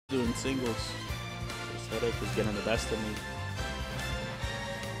doing singles. This headache is getting the best of me.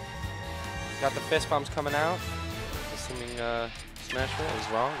 Got the fist bombs coming out. Assuming Smasher is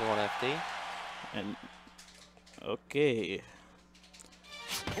wrong. They want FD. And okay.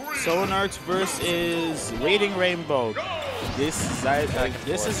 Soan+SoulArts versus Raiding Rainbow. This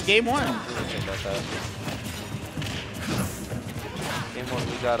is game one. Game one,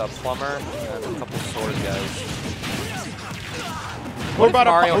 we got a plumber and a couple sword guys. What about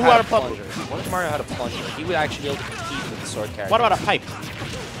Mario a plunger? What if Mario had a plunger? He would actually be able to compete with the sword character. What about a pipe?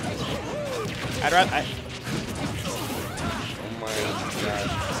 I'd rather. Oh my god,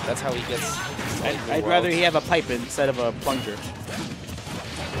 that's how he gets. I'd rather he have a pipe instead of a plunger.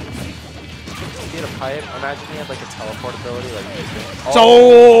 If he had a pipe, imagine he had like a teleport ability. Like,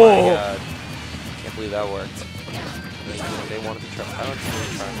 oh my god. Can't believe that worked. They wanted to try. I don't see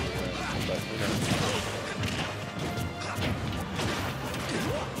them trying to do it, but who knows.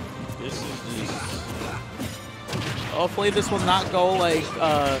 This is just. Hopefully this will not go like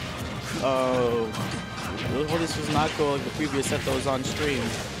hopefully this does not go like the previous set that was on stream.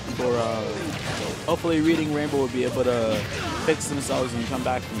 For hopefully Reading Rainbow will be able to fix themselves and come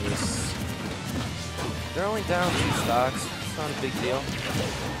back from this. They're only down 2 stocks. It's not a big deal.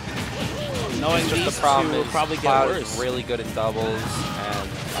 Knowing just these the problem two will is probably get Cloud worse. is really good at doubles and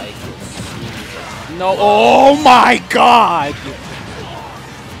like. No! Oh my God!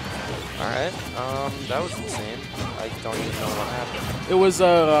 All right. That was insane. I don't even know what happened. It was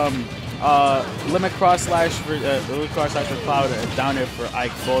limit cross slash for Cloud down there for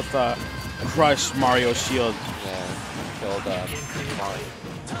Ike. Both crushed Mario's shield. Yeah, killed Mario.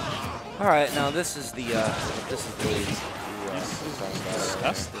 All right, now this is the lead. Disgusting.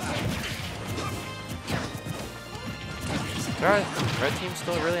 All right, red team's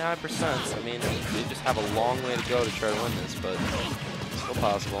still really high percents. I mean, they just have a long way to go to try to win this, but still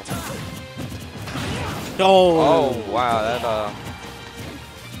possible. Oh wow, that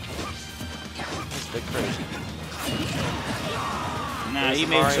that's a bit crazy. Nah, he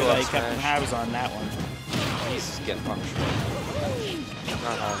made sure that he kept the halves on that one. He's getting punched.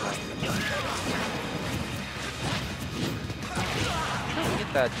 Not hard enough. Trying to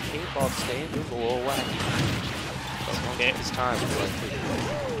get that cape off stage. It was a little wacky. Okay, it's time.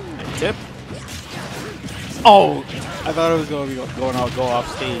 Tip. Oh, I thought it was going to go off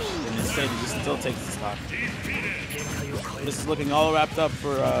stage, and instead he just still takes the stock. This is looking all wrapped up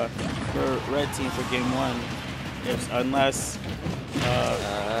for red team for game one, unless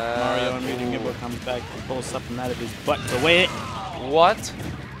Mario and Reading Rainbow comes back and pulls something out of his butt to win it. What?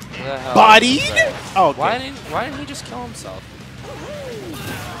 The hell? Bodied? Oh, okay. Why didn't he just kill himself?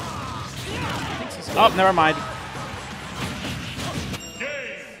 Oh, never mind.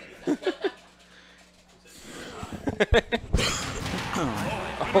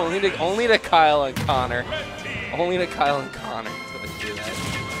 only to Kyle and Connor. Only to Kyle and Connor to do that.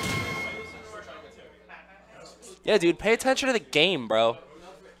 Yeah, dude, pay attention to the game, bro.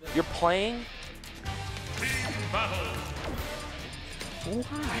 You're playing.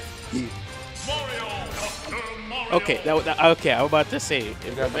 Okay, okay. I was about to say,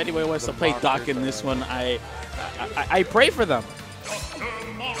 if anyone wants to play Doc in this one, I pray for them.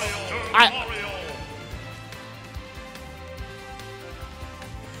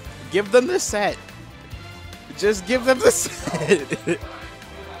 Give them the set. Just give them the set.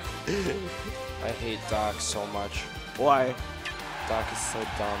 I hate Doc so much. Why? Doc is so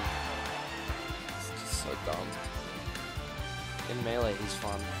dumb. It's just so dumb. In Melee, he's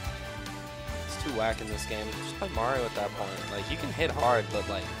fun. It's too whack in this game. Just play Mario at that point. Like, you can hit hard, but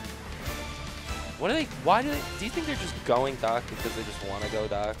like, do you think they're just going Doc because they just want to go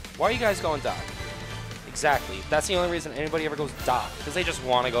Doc? Why are you guys going Doc? Exactly. That's the only reason anybody ever goes Doc, because they just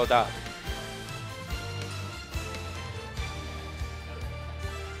want to go Doc.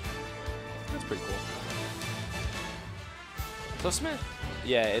 That's pretty cool. So Smith,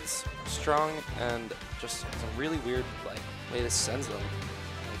 yeah, it's strong and just it's a really weird like way to send them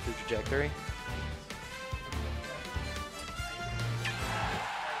like through trajectory.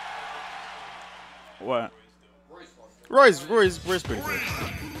 What? Roy's pretty good.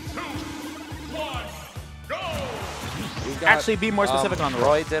 Actually, be more specific on the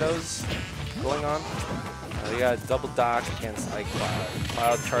Roy dittos going on. We got double Doc against Ike Cloud.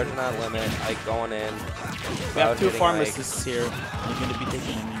 Cloud charging that limit, Ike going in. We have 2 pharmacists here. I'm going to be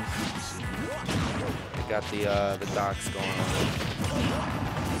taking them in. We got the Docs going on.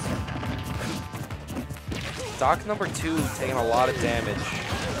 Doc number 2 taking a lot of damage,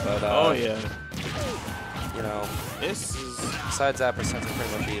 but oh yeah. You know, this is besides that, percent's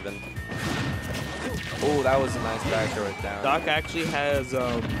pretty much even. Oh, that was a nice back throw it down. Doc actually has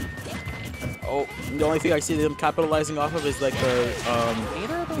Oh, the only thing I see them capitalizing off of is like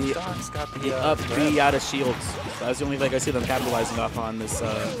neither of those Docs got the up B out of shields. That's the only thing I see them capitalizing off on this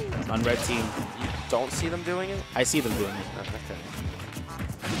on red team. You don't see them doing it? I see them doing it. Oh, okay.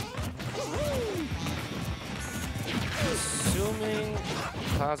 Assuming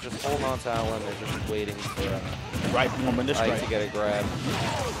Cloud's just holding on to that one, they're just waiting for Right moment to Ike strike. to get a grab.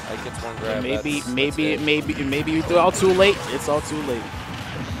 Ike gets one grab. Maybe it's all too late. It's all too late.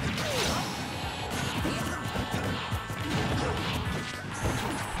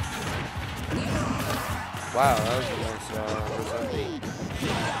 Wow, that was a nice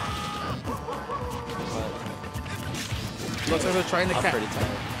Looks like they're trying to catch. pretty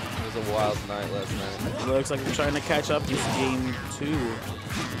tired. It was a wild night last night. Looks like they're trying to catch up. This game 2.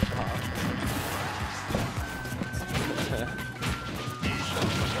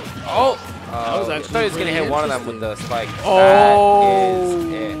 Oh! That was I actually thought he was going to pretty hit one of them with the spike. Oh!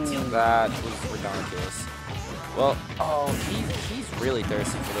 That is it. That was ridiculous. Well, he's really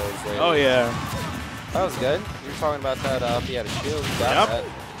thirsty for those lately. Oh yeah. That was good. You were talking about that up. He had a shield. He got that.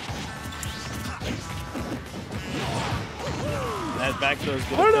 That back throw is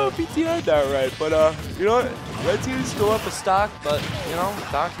good. I don't know if he TI'd that right, but you know what? Red team's still up a stock, but you know,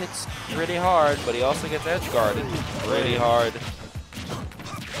 Doc hits pretty hard, but he also gets edge guarded pretty hard.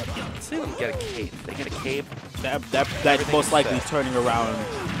 Let's see if we get a cape. If they get a cape. That most likely turning around.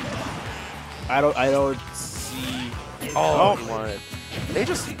 I don't see. Oh, he wanted it. They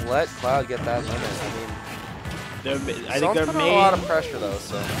just let Cloud get that limit. I mean, I think they're a lot of pressure though.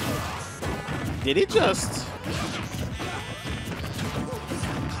 So did he just?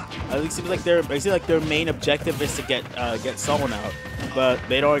 I think it seems like their main objective is to get Soan out, but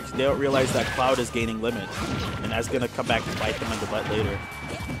they don't realize that Cloud is gaining limit, and that's gonna come back to bite them in the butt later.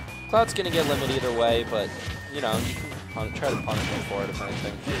 Cloud's gonna get limit either way, but you know you can try to punish him for it if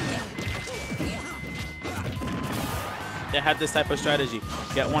anything. They had this type of strategy: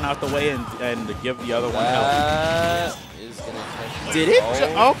 get one out the way and give the other one help. That is gonna catch. Did it?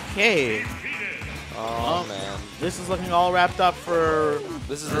 Okay. Oh man. This is looking all wrapped up for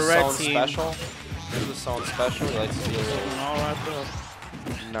This is the the red Soan team. special. This is the Soan special. He likes to be a little All wrapped up.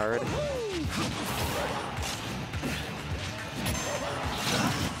 nerd.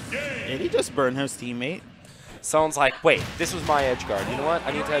 Did he just burn his teammate? Soan's like, wait, this was my edge guard. You know what?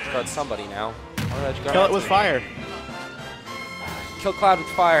 I need to edge guard somebody now. I'm gonna edge guard Kill it my with teammate. fire. Kill Cloud with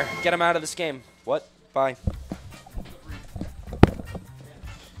fire. Get him out of this game. What? Bye.